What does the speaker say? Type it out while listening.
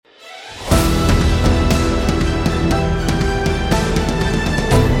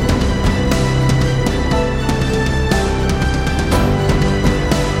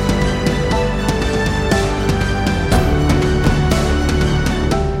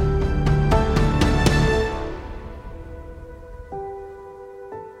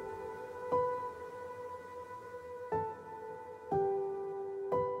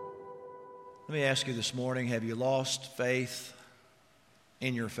me ask you this morning, have you lost faith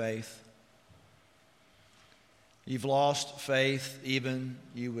in your faith? You've lost faith even,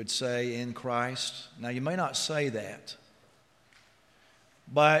 you would say, in Christ. Now, you may not say that,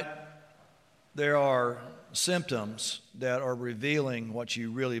 but there are symptoms that are revealing what you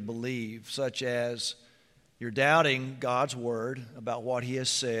really believe, such as you're doubting God's word about what He has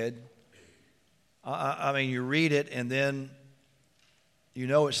said. I mean, you read it and then you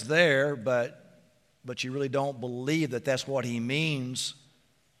know it's there, but you really don't believe that that's what He means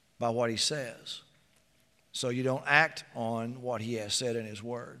by what He says. So you don't act on what He has said in His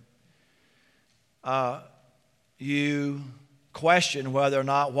word. You question whether or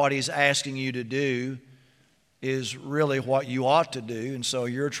not what He's asking you to do is really what you ought to do, and so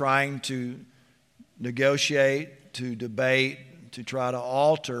you're trying to negotiate, to debate, to try to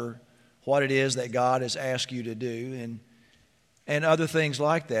alter what it is that God has asked you to do, and other things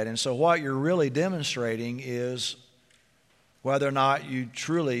like that. And so what you're really demonstrating is whether or not you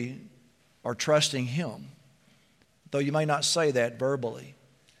truly are trusting Him, though you may not say that verbally.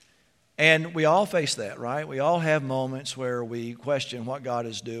 And we all face that, right? We all have moments where we question what God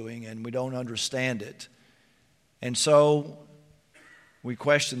is doing and we don't understand it. And so we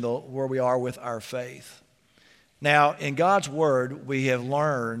question where we are with our faith. Now, in God's Word, we have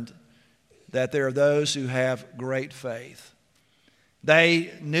learned that there are those who have great faith.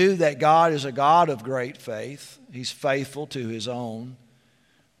 They knew that God is a God of great faith. He's faithful to His own.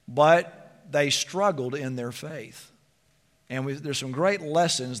 But they struggled in their faith. And there's some great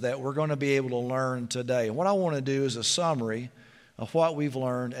lessons that we're going to be able to learn today. And what I want to do is a summary of what we've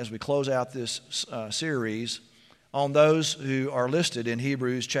learned as we close out this series on those who are listed in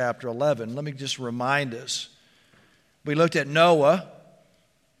Hebrews chapter 11. Let me just remind us. We looked at Noah,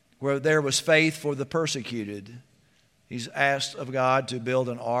 where there was faith for the persecuted. He's asked of God to build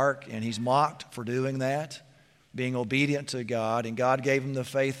an ark, and he's mocked for doing that, being obedient to God, and God gave him the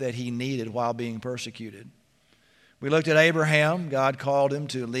faith that he needed while being persecuted. We looked at Abraham. God called him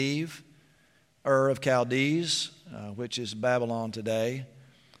to leave Ur of Chaldees, which is Babylon today,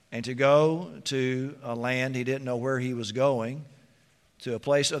 and to go to a land he didn't know where he was going, to a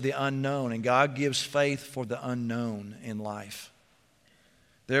place of the unknown. And God gives faith for the unknown in life.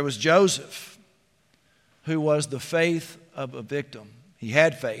 There was Joseph, who was the faith of a victim. He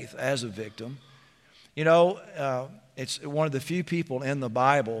had faith as a victim. You know, it's one of the few people in the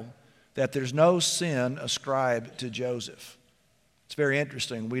Bible that there's no sin ascribed to Joseph. It's very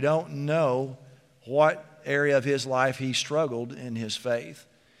interesting. We don't know what area of his life he struggled in his faith.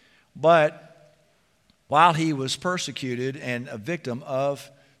 But while he was persecuted and a victim of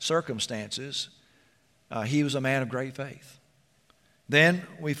circumstances, he was a man of great faith. Then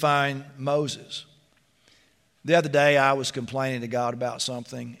we find Moses. The other day I was complaining to God about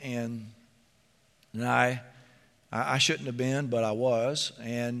something, and I shouldn't have been, but I was.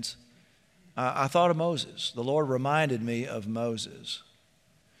 And I thought of Moses. The Lord reminded me of Moses.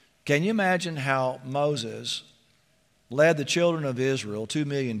 Can you imagine how Moses led the children of Israel, 2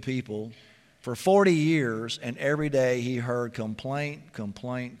 million people, for 40 years, and every day he heard complaint,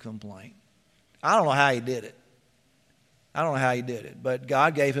 complaint, complaint? I don't know how he did it. But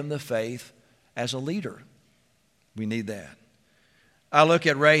God gave him the faith as a leader. We need that. I look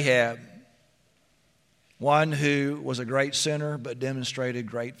at Rahab, one who was a great sinner but demonstrated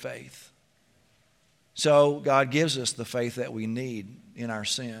great faith. So God gives us the faith that we need in our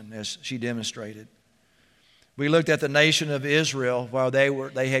sin, as she demonstrated. We looked at the nation of Israel while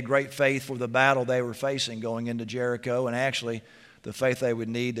they had great faith for the battle they were facing going into Jericho, and actually the faith they would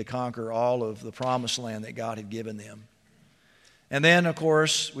need to conquer all of the promised land that God had given them. And then, of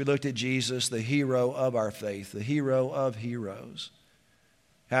course, we looked at Jesus, the hero of our faith, the hero of heroes,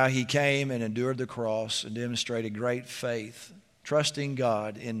 how he came and endured the cross and demonstrated great faith, trusting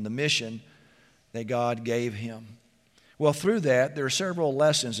God in the mission that God gave him. Well, through that, there are several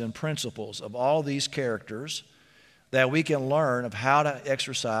lessons and principles of all these characters that we can learn of how to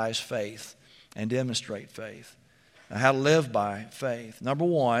exercise faith and demonstrate faith, and how to live by faith. Number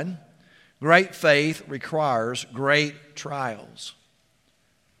one, great faith requires great trials.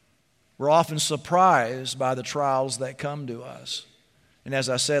 We're often surprised by the trials that come to us. And as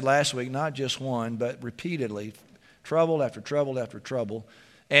I said last week, not just one, but repeatedly, trouble after trouble after trouble,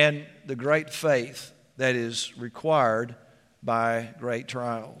 and the great faith that is required by great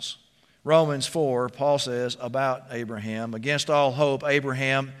trials. Romans 4, Paul says about Abraham, against all hope,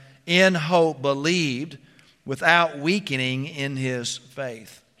 Abraham in hope believed without weakening in his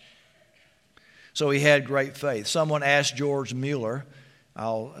faith. So he had great faith. Someone asked George Mueller,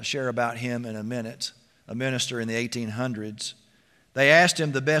 I'll share about him in a minute, a minister in the 1800s, They asked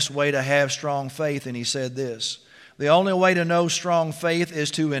him the best way to have strong faith, and he said this: the only way to know strong faith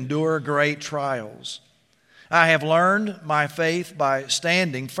is to endure great trials. I have learned my faith by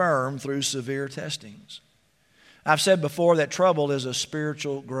standing firm through severe testings. I've said before that trouble is a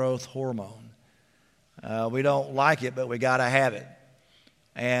spiritual growth hormone. We don't like it, but we got to have it.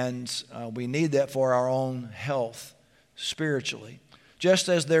 And we need that for our own health spiritually. Just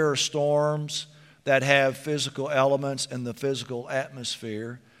as there are storms that have physical elements in the physical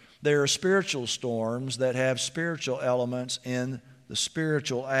atmosphere, there are spiritual storms that have spiritual elements in the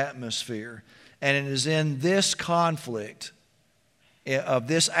spiritual atmosphere. And it is in this conflict of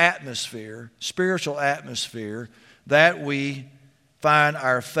this atmosphere, spiritual atmosphere, that we find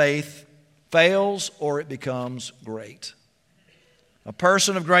our faith fails or it becomes great. A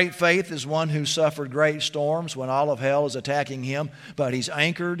person of great faith is one who suffered great storms when all of hell is attacking him, but he's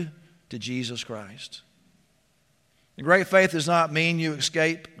anchored to Jesus Christ. And great faith does not mean you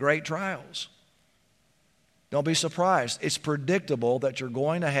escape great trials. Don't be surprised. It's predictable that you're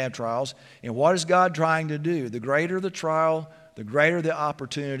going to have trials. And what is God trying to do? The greater the trial, the greater the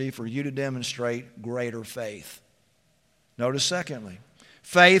opportunity for you to demonstrate greater faith. Notice secondly,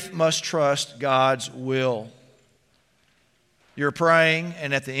 faith must trust God's will. You're praying,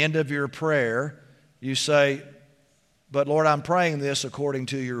 and at the end of your prayer, you say, but Lord, I'm praying this according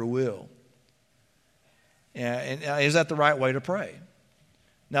to your will. And is that the right way to pray?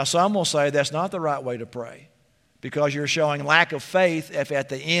 Now, some will say that's not the right way to pray, because you're showing lack of faith if at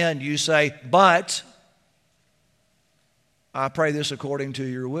the end you say, but I pray this according to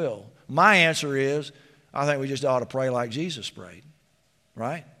your will. My answer is, I think we just ought to pray like Jesus prayed,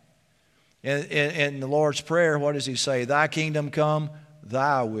 right? In the Lord's Prayer, what does he say? Thy kingdom come,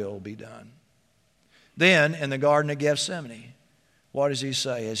 thy will be done. Then, in the Garden of Gethsemane, what does he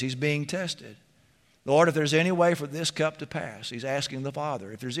say as he's being tested? Lord, if there's any way for this cup to pass, he's asking the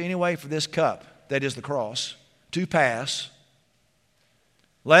Father, if there's any way for this cup, that is the cross, to pass,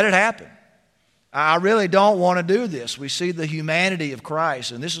 let it happen. I really don't want to do this. We see the humanity of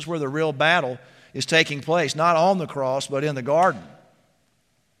Christ, and this is where the real battle is taking place, not on the cross, but in the garden.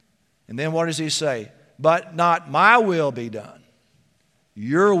 And then what does he say? But not my will be done,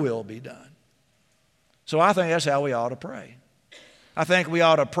 your will be done. So I think that's how we ought to pray. I think we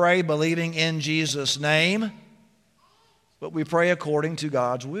ought to pray believing in Jesus' name, but we pray according to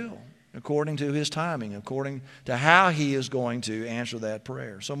God's will, according to his timing, according to how he is going to answer that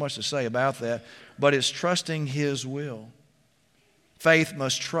prayer. So much to say about that, but it's trusting his will. Faith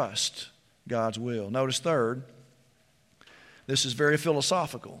must trust God's will. Notice third, this is very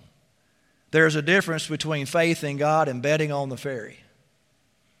philosophical. There's a difference between faith in God and betting on the ferry.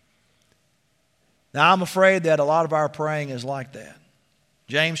 Now, I'm afraid that a lot of our praying is like that.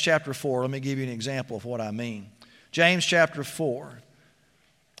 James chapter 4, let me give you an example of what I mean. James chapter 4,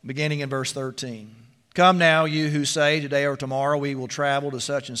 beginning in verse 13. Come now, you who say, today or tomorrow we will travel to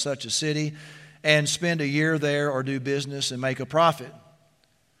such and such a city and spend a year there or do business and make a profit.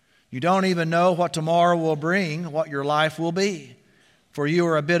 You don't even know what tomorrow will bring, what your life will be. For you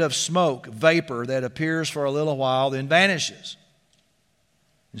are a bit of smoke, vapor that appears for a little while, then vanishes.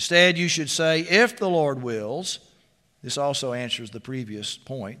 Instead, you should say, if the Lord wills, this also answers the previous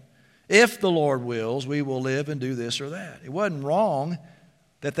point, if the Lord wills, we will live and do this or that. It wasn't wrong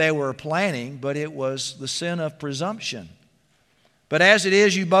that they were planning, but it was the sin of presumption. But as it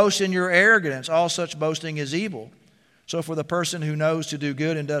is, you boast in your arrogance. All such boasting is evil. So for the person who knows to do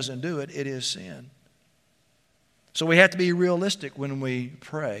good and doesn't do it, it is sin. So we have to be realistic when we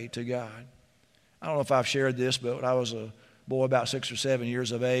pray to God. I don't know if I've shared this, but when I was a boy about 6 or 7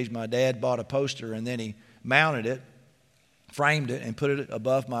 years of age, my dad bought a poster and then he mounted it, framed it, and put it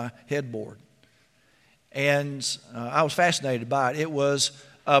above my headboard. And I was fascinated by it. It was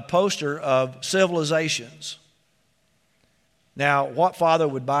a poster of civilizations. Now, what father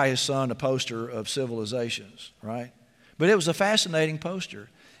would buy his son a poster of civilizations, right? But it was a fascinating poster.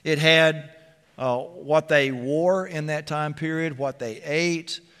 It had what they wore in that time period, what they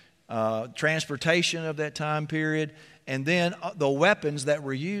ate, transportation of that time period, and then the weapons that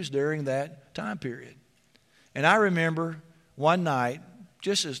were used during that time period. And I remember one night,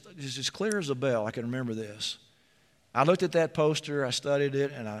 just as clear as a bell, I can remember this. I looked at that poster, I studied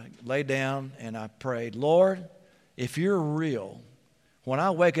it, and I laid down and I prayed, Lord, if you're real, when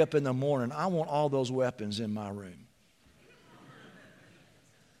I wake up in the morning, I want all those weapons in my room.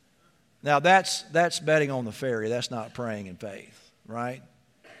 Now, that's betting on the ferry. That's not praying in faith, right?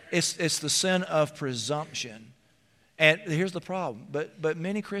 It's the sin of presumption. And here's the problem. But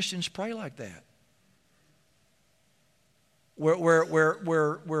many Christians pray like that.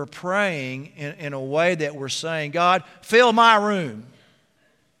 we're praying in a way that we're saying, God, fill my room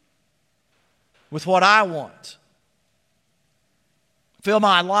with what I want. Fill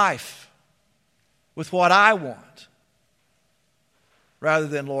my life with what I want. Rather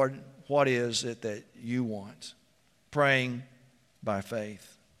than, Lord, what is it that you want? Praying by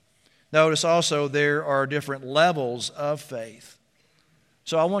faith. Notice also there are different levels of faith.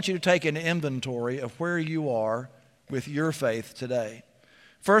 So I want you to take an inventory of where you are with your faith today.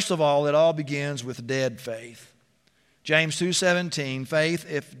 First of all, it all begins with dead faith. James 2:17, faith,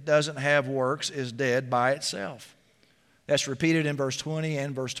 if it doesn't have works, is dead by itself. That's repeated in verse 20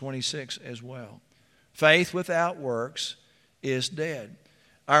 and verse 26 as well. Faith without works is dead.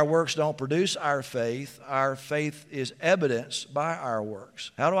 Our works don't produce our faith. Our faith is evidenced by our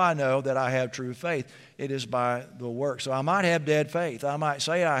works. How do I know that I have true faith? It is by the works. So I might have dead faith. I might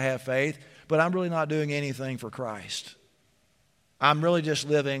say I have faith, but I'm really not doing anything for Christ. I'm really just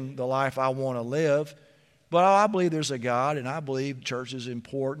living the life I want to live. But I believe there's a God, and I believe church is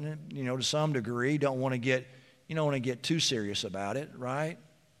important, to some degree. You don't want to get too serious about it, right?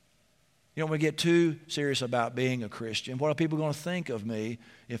 You don't want to get too serious about being a Christian. What are people going to think of me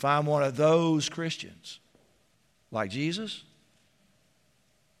if I'm one of those Christians? Like Jesus?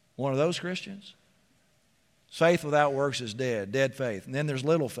 One of those Christians? Faith without works is dead faith. And then there's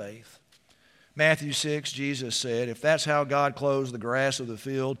little faith. Matthew 6, Jesus said, if that's how God clothes the grass of the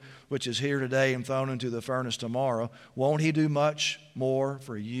field, which is here today and thrown into the furnace tomorrow, won't He do much more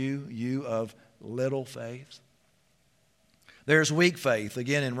for you of little faith? There's weak faith.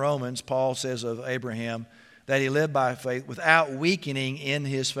 Again, in Romans, Paul says of Abraham that he lived by faith without weakening in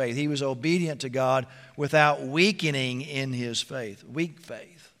his faith. He was obedient to God without weakening in his faith. Weak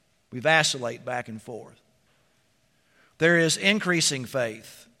faith. We vacillate back and forth. There is increasing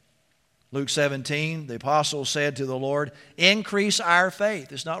faith. Luke 17, the apostle said to the Lord, increase our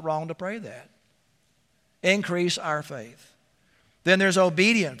faith. It's not wrong to pray that. Increase our faith. Then there's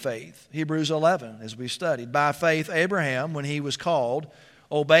obedient faith. Hebrews 11, as we studied. By faith, Abraham, when he was called,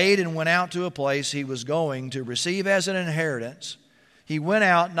 obeyed and went out to a place he was going to receive as an inheritance. He went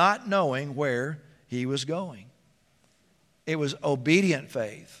out not knowing where he was going. It was obedient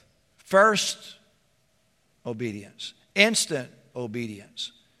faith. First obedience. Instant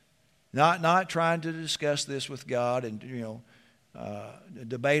obedience. Not trying to discuss this with God and,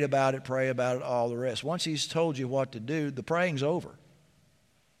 debate about it, pray about it, all the rest. Once He's told you what to do, the praying's over.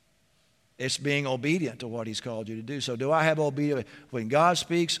 It's being obedient to what He's called you to do. So do I have obedience? When God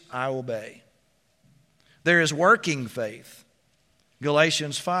speaks, I obey. There is working faith.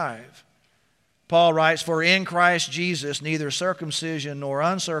 Galatians 5. Paul writes, for in Christ Jesus neither circumcision nor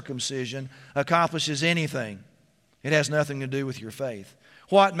uncircumcision accomplishes anything. It has nothing to do with your faith.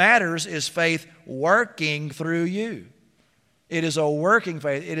 What matters is faith working through you. It is a working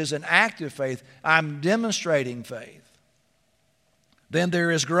faith. It is an active faith. I'm demonstrating faith. Then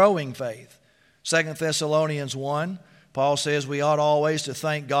there is growing faith. 2 Thessalonians 1, Paul says we ought always to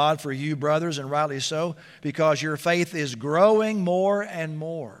thank God for you, brothers, and rightly so, because your faith is growing more and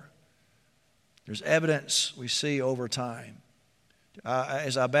more. There's evidence we see over time.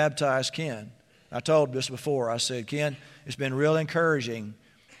 As I baptized Ken, I told this before. I said, Ken, it's been real encouraging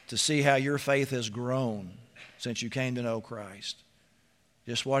to see how your faith has grown since you came to know Christ.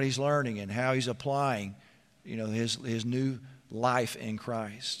 Just what he's learning and how he's applying, his new life in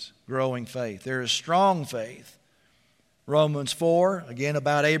Christ. Growing faith. There is strong faith. Romans 4, again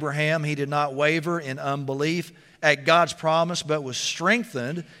about Abraham, he did not waver in unbelief at God's promise, but was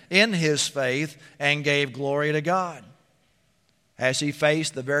strengthened in his faith and gave glory to God. As he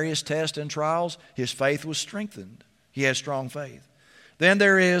faced the various tests and trials, his faith was strengthened. He had strong faith. Then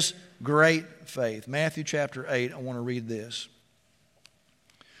there is great faith. Matthew chapter 8, I want to read this.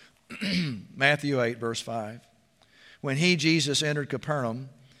 Matthew 8, verse 5. When he, Jesus, entered Capernaum,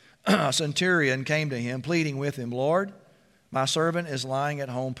 a centurion came to him, pleading with him, Lord, my servant is lying at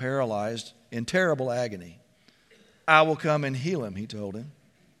home paralyzed in terrible agony. I will come and heal him, he told him.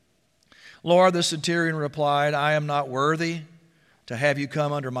 Lord, the centurion replied, I am not worthy to have you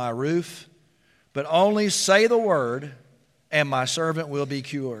come under my roof, but only say the word, and my servant will be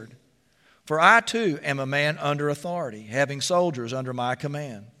cured. For I too am a man under authority, having soldiers under my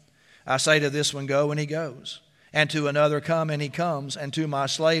command. I say to this one, go, and he goes. And to another, come, and he comes. And to my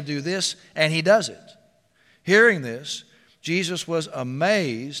slave, do this, and he does it. Hearing this, Jesus was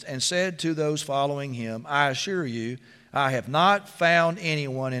amazed and said to those following him, I assure you, I have not found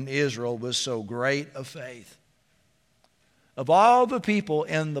anyone in Israel with so great a faith. Of all the people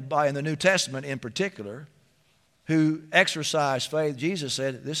in the New Testament in particular who exercised faith, Jesus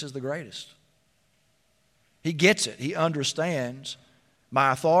said, this is the greatest. He gets it. He understands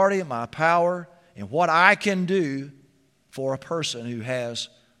my authority, my power, and what I can do for a person who has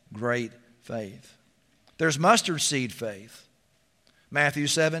great faith. There's mustard seed faith. Matthew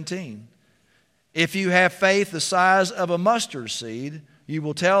 17. If you have faith the size of a mustard seed, you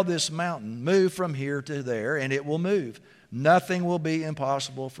will tell this mountain, move from here to there, and it will move. Nothing will be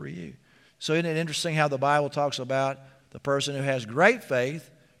impossible for you. So isn't it interesting how the Bible talks about the person who has great faith,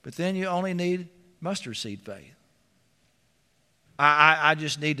 but then you only need mustard seed faith. I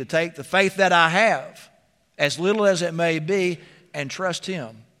just need to take the faith that I have, as little as it may be, and trust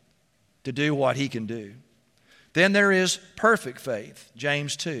Him to do what He can do. Then there is perfect faith,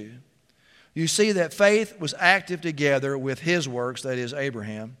 James 2. You see that faith was active together with his works, that is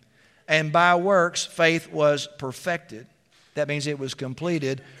Abraham, and by works faith was perfected. That means it was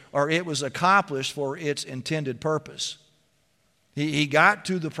completed, or it was accomplished for its intended purpose. He got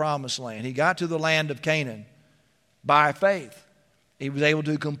to the promised land. He got to the land of Canaan by faith. He was able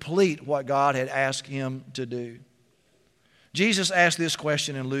to complete what God had asked him to do. Jesus asked this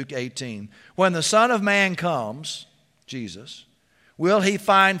question in Luke 18. When the Son of Man comes, Jesus, will He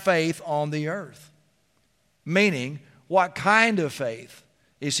find faith on the earth? Meaning, what kind of faith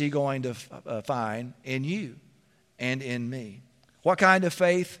is He going to find in you and in me? What kind of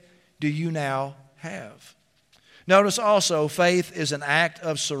faith do you now have? Notice also, faith is an act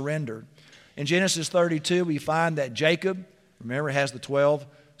of surrender. In Genesis 32, we find that Jacob, remember, has the 12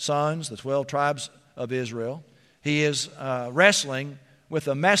 sons, the 12 tribes of Israel. He is wrestling with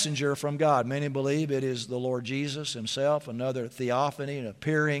a messenger from God. Many believe it is the Lord Jesus Himself, another theophany, an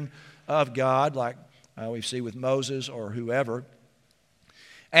appearing of God like we see with Moses or whoever.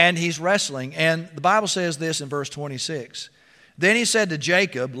 And he's wrestling. And the Bible says this in verse 26. Then he said to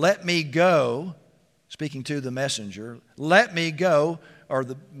Jacob, let me go, speaking to the messenger, let me go, or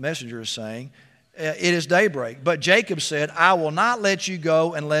the messenger is saying, it is daybreak. But Jacob said, I will not let you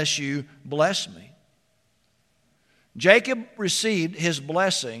go unless you bless me. Jacob received his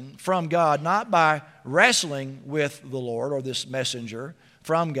blessing from God not by wrestling with the Lord or this messenger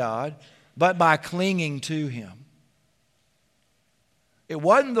from God, but by clinging to Him. It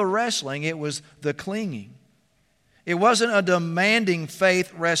wasn't the wrestling, it was the clinging. It wasn't a demanding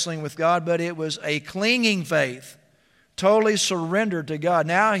faith wrestling with God, but it was a clinging faith, totally surrendered to God.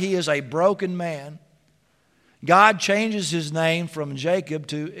 Now he is a broken man. God changes his name from Jacob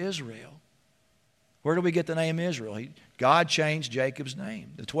to Israel. Where do we get the name Israel? God changed Jacob's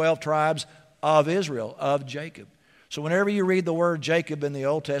name. The 12 tribes of Israel, of Jacob. So whenever you read the word Jacob in the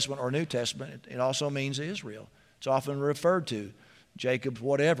Old Testament or New Testament, it also means Israel. It's often referred to Jacob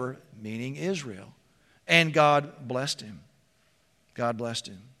whatever, meaning Israel. And God blessed him. God blessed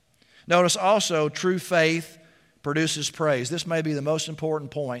him. Notice also, true faith produces praise. This may be the most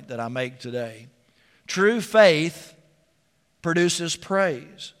important point that I make today. True faith produces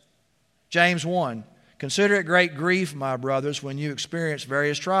praise. James 1, consider it great grief, my brothers, when you experience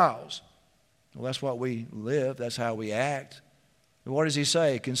various trials. Well, that's what we live. That's how we act. And what does he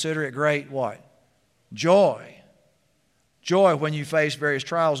say? Consider it great what? Joy. Joy when you face various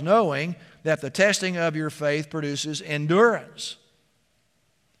trials, knowing that the testing of your faith produces endurance.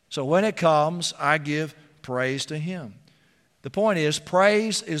 So when it comes, I give praise to Him. The point is,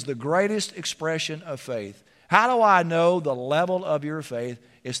 praise is the greatest expression of faith. How do I know the level of your faith?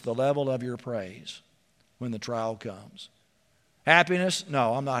 It's the level of your praise when the trial comes. Happiness?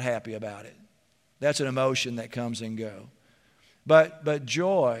 No, I'm not happy about it. That's an emotion that comes and goes. But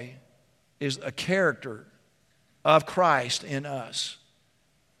joy is a character of Christ in us.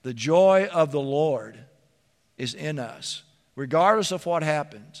 The joy of the Lord is in us, regardless of what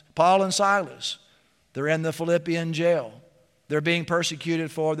happens. Paul and Silas, they're in the Philippian jail. They're being persecuted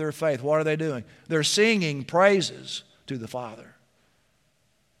for their faith. What are they doing? They're singing praises to the Father.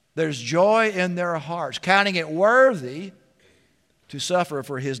 There's joy in their hearts, counting it worthy to suffer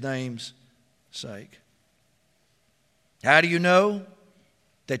for His name's sake. How do you know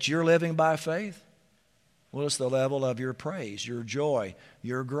that you're living by faith? Well, it's the level of your praise, your joy,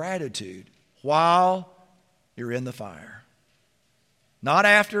 your gratitude while you're in the fire. Not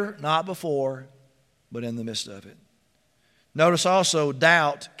after, not before, but in the midst of it. Notice also,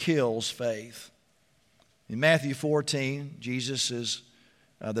 doubt kills faith. In Matthew 14,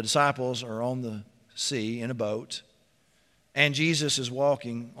 the disciples are on the sea in a boat, and Jesus is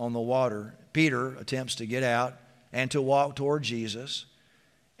walking on the water. Peter attempts to get out and to walk toward Jesus,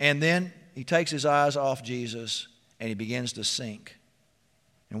 and then he takes his eyes off Jesus and he begins to sink.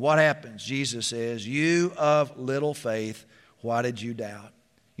 And what happens? Jesus says, you of little faith, why did you doubt?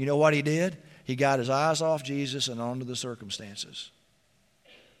 You know what he did? He got his eyes off Jesus and onto the circumstances.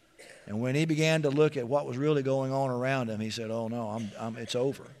 And when he began to look at what was really going on around him, he said, oh no, it's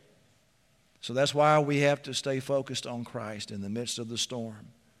over. So that's why we have to stay focused on Christ in the midst of the storm.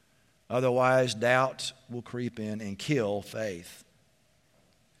 Otherwise, doubt will creep in and kill faith.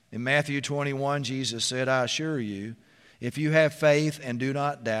 In Matthew 21, Jesus said, I assure you, if you have faith and do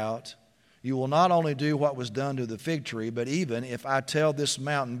not doubt, you will not only do what was done to the fig tree, but even if I tell this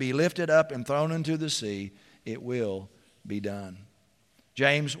mountain, be lifted up and thrown into the sea, it will be done.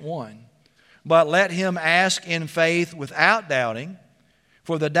 James 1, but let him ask in faith without doubting,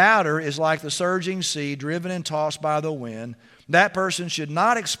 for the doubter is like the surging sea, driven and tossed by the wind. That person should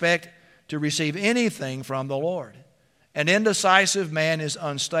not expect to receive anything from the Lord. An indecisive man is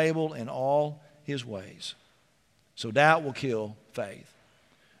unstable in all his ways. So doubt will kill faith.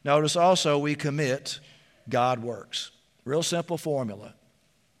 Notice also we commit, God works. Real simple formula.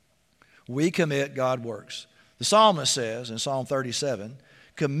 We commit, God works. The psalmist says in Psalm 37,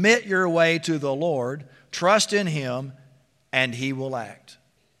 commit your way to the Lord, trust in him, and he will act.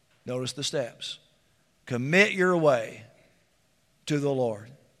 Notice the steps. Commit your way to the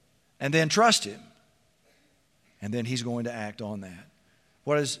Lord, and then trust him, and then he's going to act on that.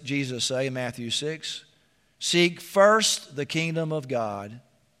 What does Jesus say in Matthew 6? Seek first the kingdom of God,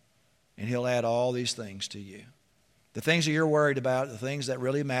 and he'll add all these things to you. The things that you're worried about, the things that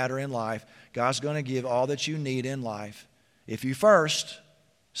really matter in life, God's going to give all that you need in life if you first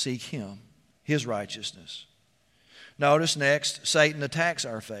seek him, his righteousness. Notice next, Satan attacks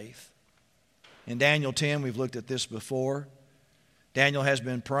our faith. In Daniel 10, we've looked at this before. Daniel has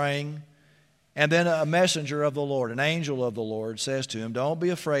been praying, and then a messenger of the Lord, an angel of the Lord, says to him, don't be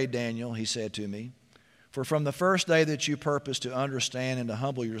afraid, Daniel, he said to me, for from the first day that you purposed to understand and to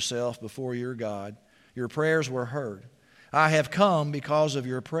humble yourself before your God, your prayers were heard. I have come because of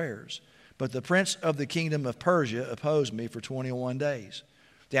your prayers. But the prince of the kingdom of Persia opposed me for 21 days.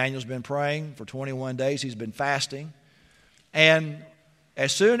 Daniel's been praying for 21 days. He's been fasting. And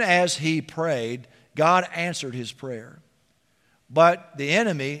as soon as he prayed, God answered his prayer. But the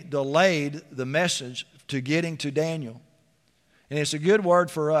enemy delayed the message to getting to Daniel. And it's a good word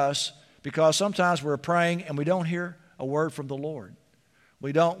for us because sometimes we're praying and we don't hear a word from the Lord.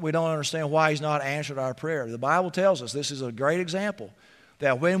 We don't understand why he's not answered our prayer. The Bible tells us, this is a great example,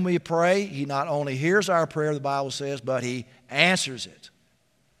 that when we pray, he not only hears our prayer, the Bible says, but he answers it.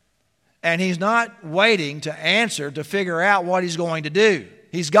 And he's not waiting to answer to figure out what he's going to do.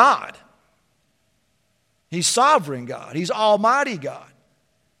 He's God. He's sovereign God. He's almighty God.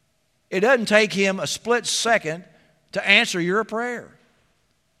 It doesn't take him a split second to answer your prayer.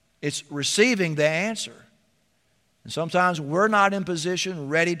 It's receiving the answer. And sometimes we're not in position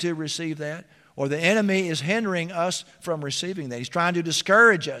ready to receive that, or the enemy is hindering us from receiving that. He's trying to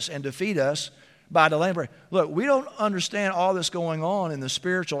discourage us and defeat us by delaying prayer. Look, we don't understand all this going on in the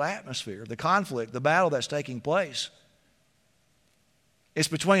spiritual atmosphere, the conflict, the battle that's taking place. It's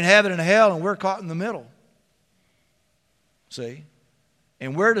between heaven and hell, and we're caught in the middle. See?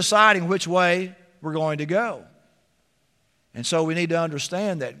 And we're deciding which way we're going to go. And so we need to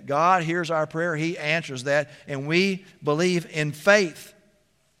understand that God hears our prayer, he answers that, and we believe in faith.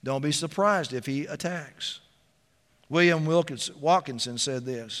 Don't be surprised if he attacks. William Watkinson said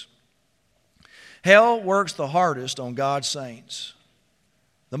this, hell works the hardest on God's saints.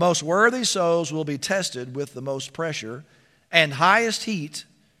 The most worthy souls will be tested with the most pressure and highest heat,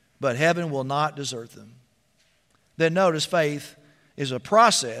 but heaven will not desert them. Then notice faith is a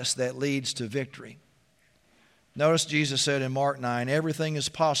process that leads to victory. Notice Jesus said in Mark 9, everything is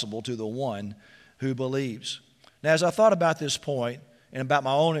possible to the one who believes. Now, as I thought about this point and about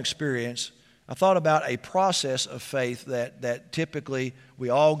my own experience, I thought about a process of faith that typically we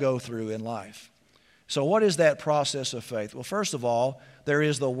all go through in life. So what is that process of faith? Well, first of all, there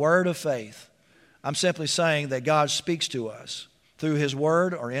is the word of faith. I'm simply saying that God speaks to us through his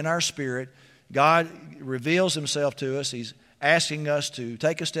word or in our spirit. God reveals himself to us. He's asking us to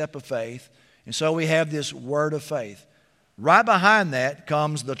take a step of faith. And so we have this word of faith. Right behind that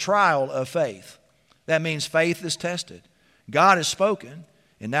comes the trial of faith. That means faith is tested. God has spoken,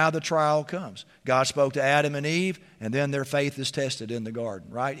 and now the trial comes. God spoke to Adam and Eve, and then their faith is tested in the garden,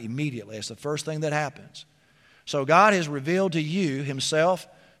 right? Immediately. It's the first thing that happens. So God has revealed to you himself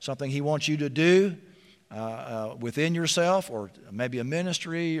something he wants you to do within yourself, or maybe a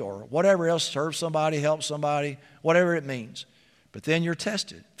ministry, or whatever else, serve somebody, help somebody, whatever it means. But then you're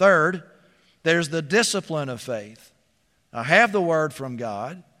tested. Third, there's the discipline of faith. I have the word from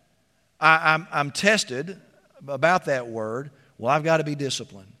God. I'm tested about that word. Well, I've got to be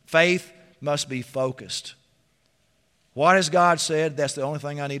disciplined. Faith must be focused. What has God said? That's the only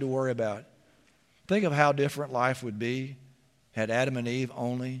thing I need to worry about. Think of how different life would be had Adam and Eve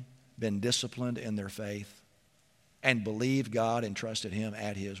only been disciplined in their faith and believed God and trusted Him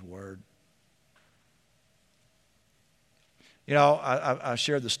at His word? You know, I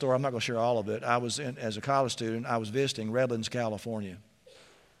shared the story. I'm not going to share all of it. As a college student, I was visiting Redlands, California.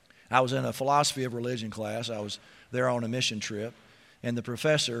 I was in a philosophy of religion class. I was there on a mission trip, and the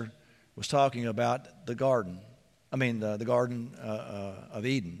professor was talking about the Garden of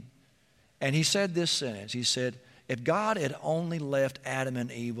Eden. And he said this sentence. He said, if God had only left Adam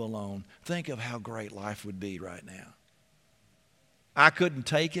and Eve alone, think of how great life would be right now. I couldn't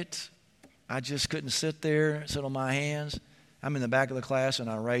take it. I just couldn't sit on my hands. I'm in the back of the class, and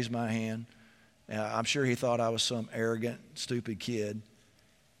I raised my hand. I'm sure he thought I was some arrogant, stupid kid.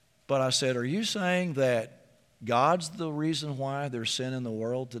 But I said, are you saying that God's the reason why there's sin in the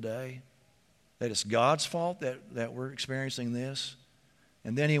world today? That it's God's fault that we're experiencing this?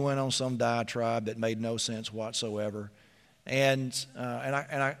 And then he went on some diatribe that made no sense whatsoever. And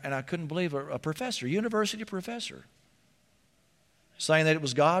I couldn't believe a professor, university professor, saying that it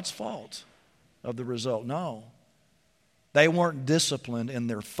was God's fault of the result. No. They weren't disciplined in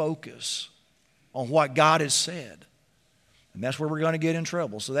their focus on what God has said. And that's where we're going to get in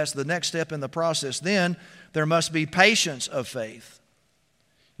trouble. So that's the next step in the process. Then there must be patience of faith.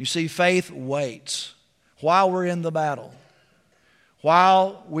 You see, faith waits while we're in the battle.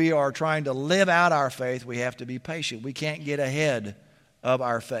 While we are trying to live out our faith, we have to be patient. We can't get ahead of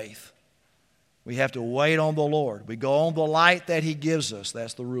our faith. We have to wait on the Lord. We go on the light that He gives us.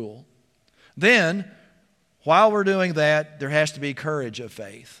 That's the rule. Then, while we're doing that, there has to be courage of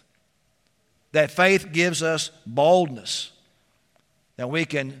faith. That faith gives us boldness. That we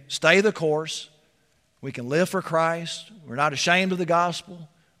can stay the course. We can live for Christ. We're not ashamed of the gospel.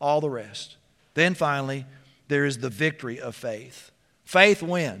 All the rest. Then finally, there is the victory of faith. Faith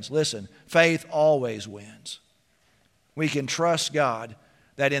wins. Listen, faith always wins. We can trust God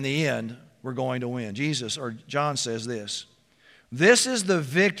that in the end we're going to win. John says this. This is the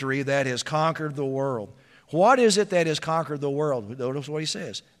victory that has conquered the world. What is it that has conquered the world? Notice what he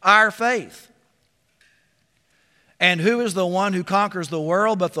says. Our faith. And who is the one who conquers the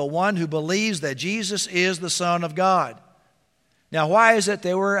world but the one who believes that Jesus is the Son of God? Now, why is it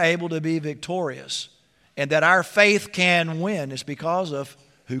that we're able to be victorious and that our faith can win? It's because of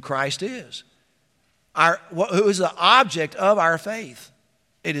who Christ is. Who is the object of our faith?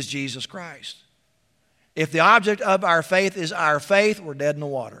 It is Jesus Christ. If the object of our faith is our faith, we're dead in the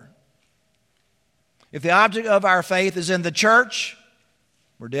water. If the object of our faith is in the church,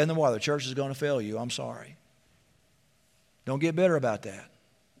 we're dead in the water. The church is going to fail you. I'm sorry. Don't get bitter about that.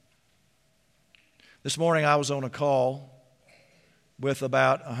 This morning I was on a call with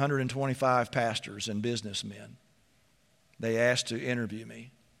about 125 pastors and businessmen. They asked to interview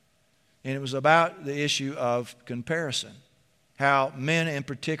me. And it was about the issue of comparison. How men in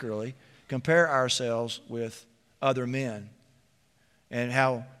particularly compare ourselves with other men. And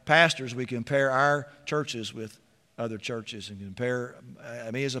how pastors, we compare our churches with other churches and compare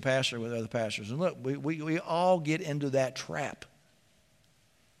me as a pastor with other pastors. And look, we all get into that trap.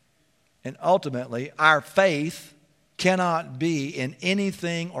 And ultimately, our faith cannot be in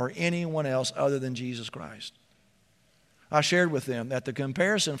anything or anyone else other than Jesus Christ. I shared with them that the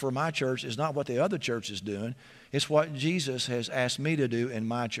comparison for my church is not what the other church is doing. It's what Jesus has asked me to do in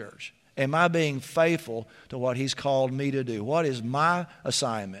my church. Am I being faithful to what He's called me to do? What is my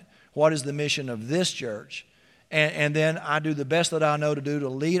assignment? What is the mission of this church? And then I do the best that I know to do to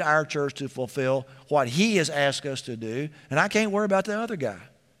lead our church to fulfill what He has asked us to do. And I can't worry about the other guy.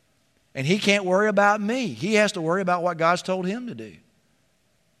 And he can't worry about me. He has to worry about what God's told him to do.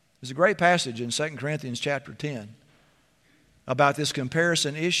 There's a great passage in 2 Corinthians chapter 10 about this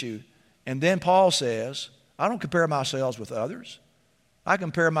comparison issue. And then Paul says, I don't compare myself with others. I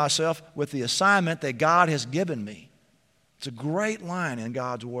compare myself with the assignment that God has given me. It's a great line in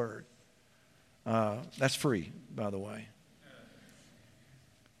God's Word. That's free, by the way.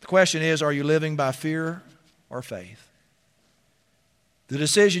 The question is, are you living by fear or faith? The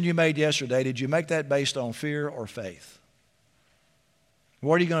decision you made yesterday, did you make that based on fear or faith?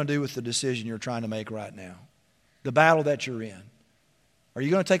 What are you going to do with the decision you're trying to make right now? The battle that you're in. Are you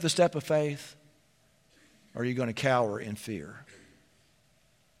going to take the step of faith? Or are you going to cower in fear?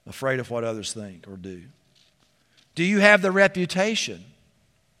 Afraid of what others think or do? Do you have the reputation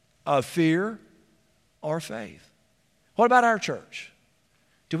of fear or faith? What about our church?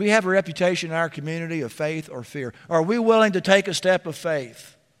 Do we have a reputation in our community of faith or fear? Are we willing to take a step of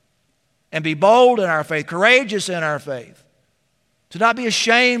faith and be bold in our faith, courageous in our faith, to not be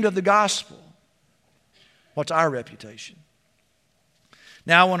ashamed of the gospel? What's our reputation?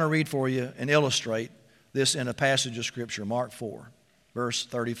 Now I want to read for you and illustrate this in a passage of Scripture, Mark 4. Verse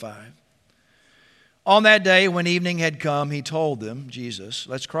 35. On that day when evening had come, he told them, Jesus,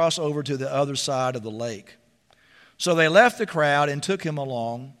 let's cross over to the other side of the lake. So they left the crowd and took him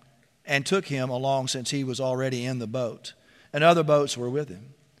along since he was already in the boat, and other boats were with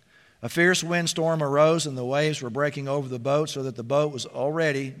him. A fierce windstorm arose, and the waves were breaking over the boat so that the boat was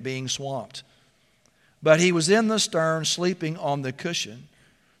already being swamped. But he was in the stern, sleeping on the cushion.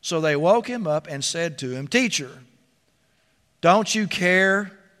 So they woke him up and said to him, Teacher, don't you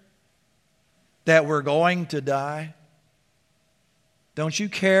care that we're going to die? Don't you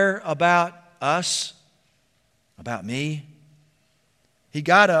care about us, about me? He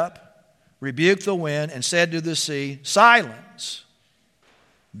got up, rebuked the wind, and said to the sea, Silence,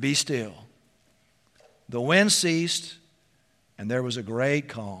 be still. The wind ceased, and there was a great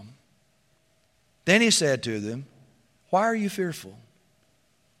calm. Then he said to them, Why are you fearful?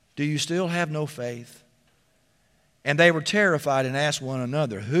 Do you still have no faith? And they were terrified and asked one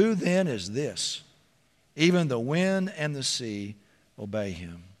another, Who then is this? Even the wind and the sea obey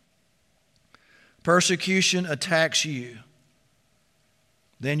him. Persecution attacks you.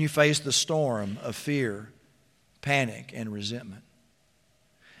 Then you face the storm of fear, panic, and resentment.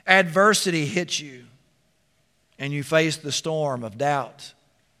 Adversity hits you, and you face the storm of doubt,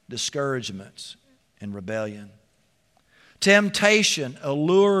 discouragement, and rebellion. Temptation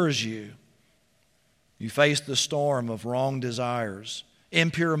allures you. You face the storm of wrong desires,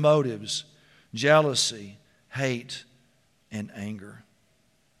 impure motives, jealousy, hate, and anger.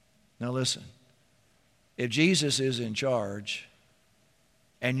 Now listen, if Jesus is in charge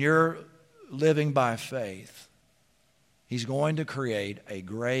and you're living by faith, He's going to create a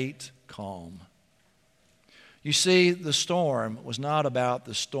great calm. You see, the storm was not about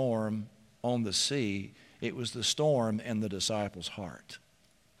the storm on the sea. It was the storm in the disciples' heart.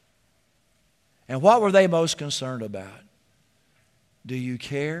 And what were they most concerned about? Do you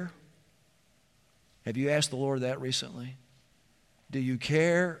care? Have you asked the Lord that recently? Do you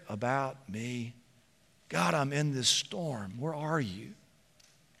care about me? God, I'm in this storm. Where are you?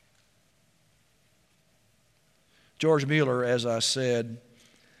 George Mueller, as I said,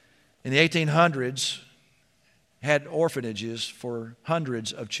 in the 1800s, had orphanages for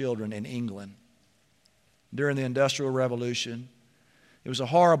hundreds of children in England. During the Industrial Revolution, it was a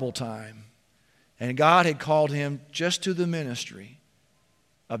horrible time. And God had called him just to the ministry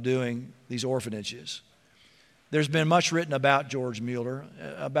of doing these orphanages. There's been much written about George Mueller,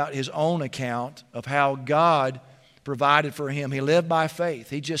 about his own account of how God provided for him. He lived by faith.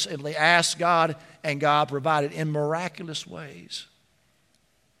 He just simply asked God, and God provided in miraculous ways.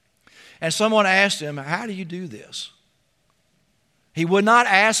 And someone asked him, how do you do this? He would not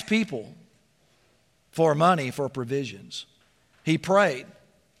ask people for money, for provisions. He prayed,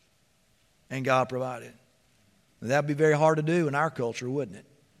 and God provided. That would be very hard to do in our culture, wouldn't it?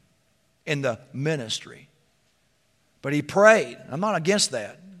 In the ministry. But he prayed. I'm not against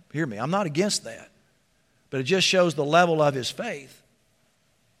that. Hear me, I'm not against that. But it just shows the level of his faith.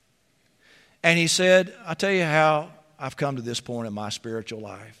 And he said, I'll tell you how I've come to this point in my spiritual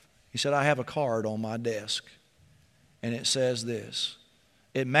life. He said, I have a card on my desk, and it says this: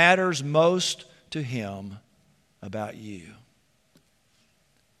 it matters most to him about you.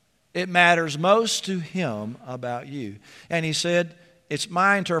 It matters most to him about you. And he said, it's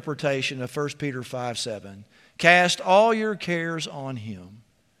my interpretation of 1 Peter 5:7. Cast all your cares on him,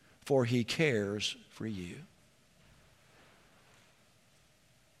 for he cares for you.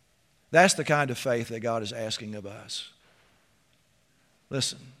 That's the kind of faith that God is asking of us.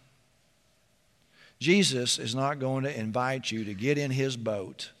 Listen, Jesus is not going to invite you to get in his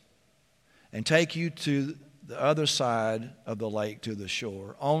boat and take you to the other side of the lake to the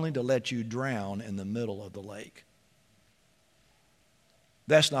shore, only to let you drown in the middle of the lake.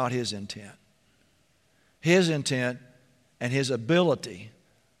 That's not his intent. His intent and his ability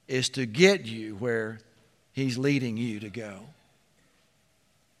is to get you where he's leading you to go.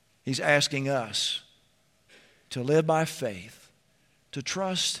 He's asking us to live by faith, to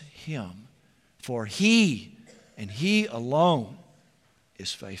trust him, for he and he alone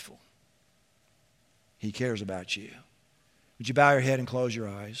is faithful. He cares about you. Would you bow your head and close your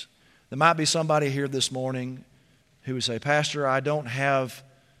eyes? There might be somebody here this morning who would say, Pastor, I don't have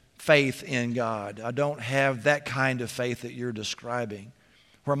faith in God. I don't have that kind of faith that you're describing,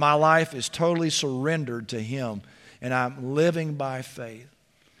 where my life is totally surrendered to him and I'm living by faith.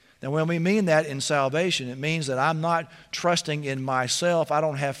 Now, when we mean that in salvation, it means that I'm not trusting in myself. I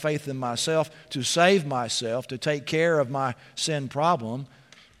don't have faith in myself to save myself, to take care of my sin problem.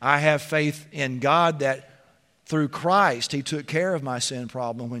 I have faith in God that through Christ, he took care of my sin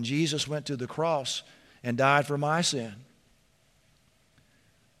problem when Jesus went to the cross and died for my sin.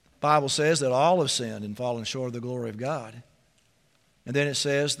 Bible says that all have sinned and fallen short of the glory of God. And then it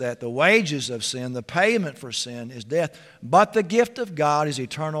says that the wages of sin, the payment for sin, is death. But the gift of God is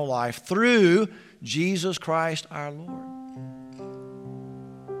eternal life through Jesus Christ our Lord.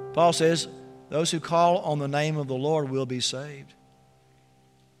 Paul says, those who call on the name of the Lord will be saved.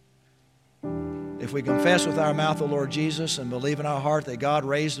 If we confess with our mouth the Lord Jesus and believe in our heart that God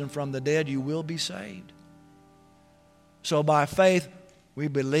raised him from the dead, you will be saved. So by faith, we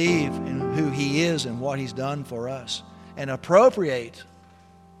believe in who he is and what he's done for us and appropriate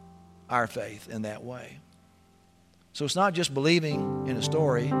our faith in that way. So it's not just believing in a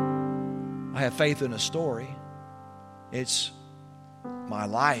story. I have faith in a story. It's my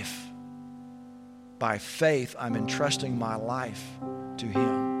life. By faith, I'm entrusting my life to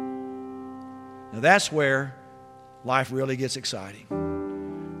him. Now that's where life really gets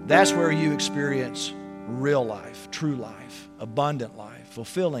exciting. That's where you experience real life, true life, abundant life,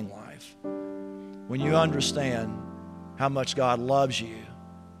 fulfilling life. When you understand how much God loves you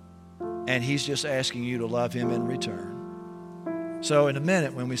and he's just asking you to love him in return. So in a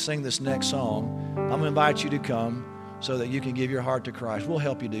minute when we sing this next song, I'm going to invite you to come so that you can give your heart to Christ. We'll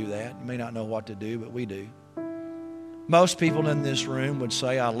help you do that. You may not know what to do, but we do. Most people in this room would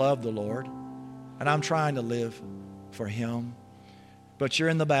say, I love the Lord and I'm trying to live for him. But you're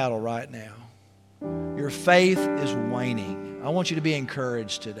in the battle right now. Your faith is waning. I want you to be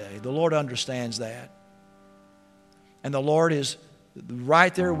encouraged today. The Lord understands that. And the Lord is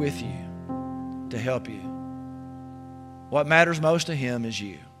right there with you to help you. What matters most to him is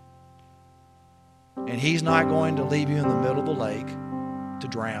you. And he's not going to leave you in the middle of the lake to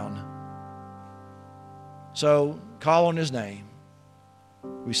drown. So call on his name.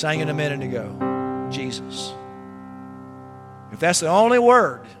 We sang it a minute ago. Jesus. If that's the only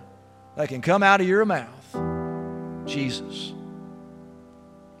word that can come out of your mouth, Jesus.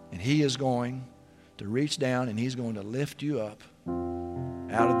 And he is going to reach down and he's going to lift you up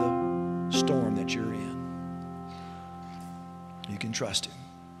out of the storm that you're in. You can trust him.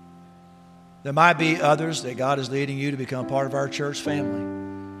 There might be others that God is leading you to become part of our church family.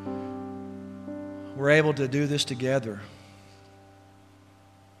 We're able to do this together.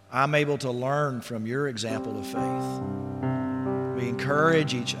 I'm able to learn from your example of faith. We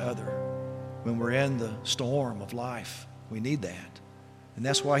encourage each other when we're in the storm of life. We need that. And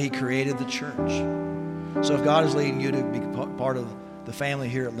that's why he created the church. So if God is leading you to be part of the family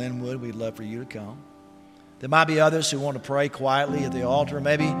here at Linwood, we'd love for you to come. There might be others who want to pray quietly at the altar.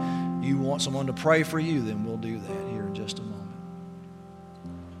 Maybe you want someone to pray for you, then we'll do that here in just a moment.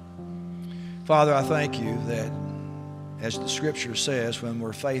 Father, I thank you that, as the Scripture says, when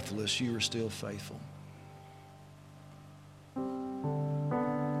we're faithless, you are still faithful.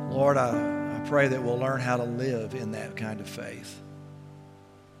 Lord, I pray that we'll learn how to live in that kind of faith.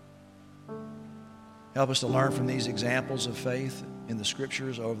 Help us to learn from these examples of faith in the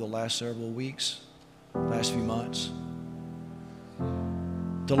Scriptures over the last several weeks, last few months.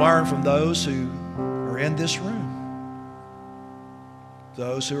 To learn from those who are in this room,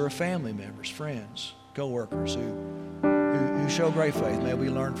 those who are family members, friends, co-workers who show great faith. May we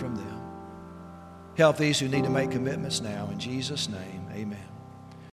learn from them. Help these who need to make commitments now. In Jesus' name, amen.